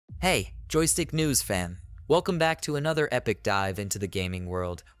Hey, Joystick News fam! Welcome back to another epic dive into the gaming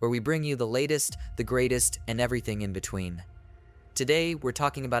world, where we bring you the latest, the greatest, and everything in between. Today, we're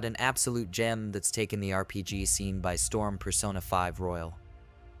talking about an absolute gem that's taken the RPG scene by storm, Persona 5 Royal.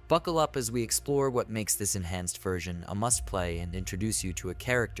 Buckle up as we explore what makes this enhanced version a must-play and introduce you to a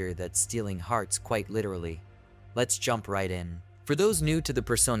character that's stealing hearts quite literally. Let's jump right in. For those new to the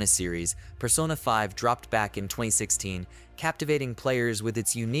Persona series, Persona 5 dropped back in 2016, captivating players with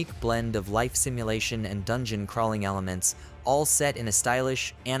its unique blend of life simulation and dungeon crawling elements, all set in a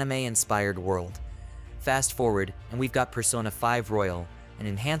stylish, anime-inspired world. Fast forward, and we've got Persona 5 Royal, an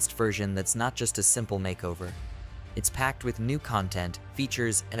enhanced version that's not just a simple makeover. It's packed with new content,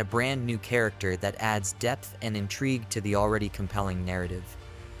 features, and a brand new character that adds depth and intrigue to the already compelling narrative.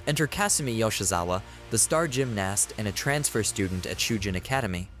 Enter Kasumi Yoshizawa, the star gymnast and a transfer student at Shujin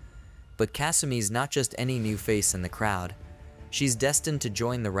Academy. But Kasumi's not just any new face in the crowd. She's destined to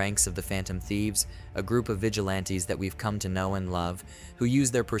join the ranks of the Phantom Thieves, a group of vigilantes that we've come to know and love, who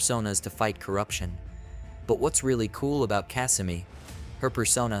use their personas to fight corruption. But what's really cool about Kasumi? Her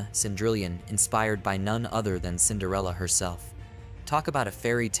persona, Cendrillon, inspired by none other than Cinderella herself. Talk about a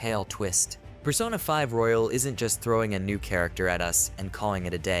fairy tale twist. Persona 5 Royal isn't just throwing a new character at us and calling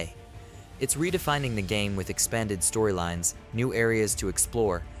it a day. It's redefining the game with expanded storylines, new areas to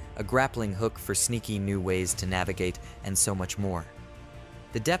explore, a grappling hook for sneaky new ways to navigate, and so much more.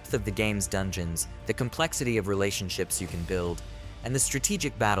 The depth of the game's dungeons, the complexity of relationships you can build, and the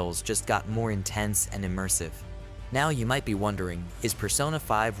strategic battles just got more intense and immersive. Now you might be wondering, is Persona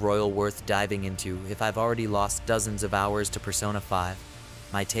 5 Royal worth diving into if I've already lost dozens of hours to Persona 5?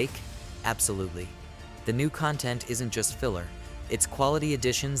 My take? Absolutely. The new content isn't just filler, it's quality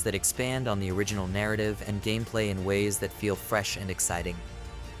additions that expand on the original narrative and gameplay in ways that feel fresh and exciting.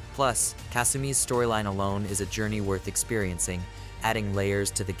 Plus, Kasumi's storyline alone is a journey worth experiencing, adding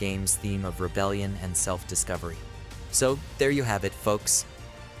layers to the game's theme of rebellion and self-discovery. So, there you have it, folks.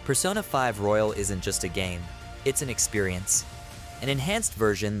 Persona 5 Royal isn't just a game, it's an experience. An enhanced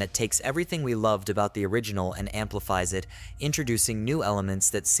version that takes everything we loved about the original and amplifies it, introducing new elements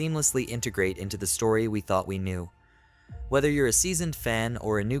that seamlessly integrate into the story we thought we knew. Whether you're a seasoned fan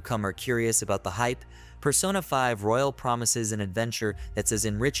or a newcomer curious about the hype, Persona 5 Royal promises an adventure that's as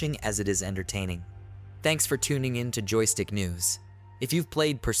enriching as it is entertaining. Thanks for tuning in to Joystick News. If you've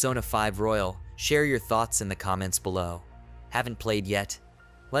played Persona 5 Royal, share your thoughts in the comments below. Haven't played yet?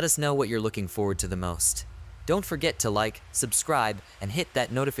 Let us know what you're looking forward to the most. Don't forget to like, subscribe, and hit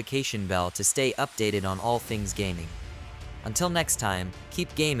that notification bell to stay updated on all things gaming. Until next time,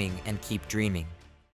 keep gaming and keep dreaming.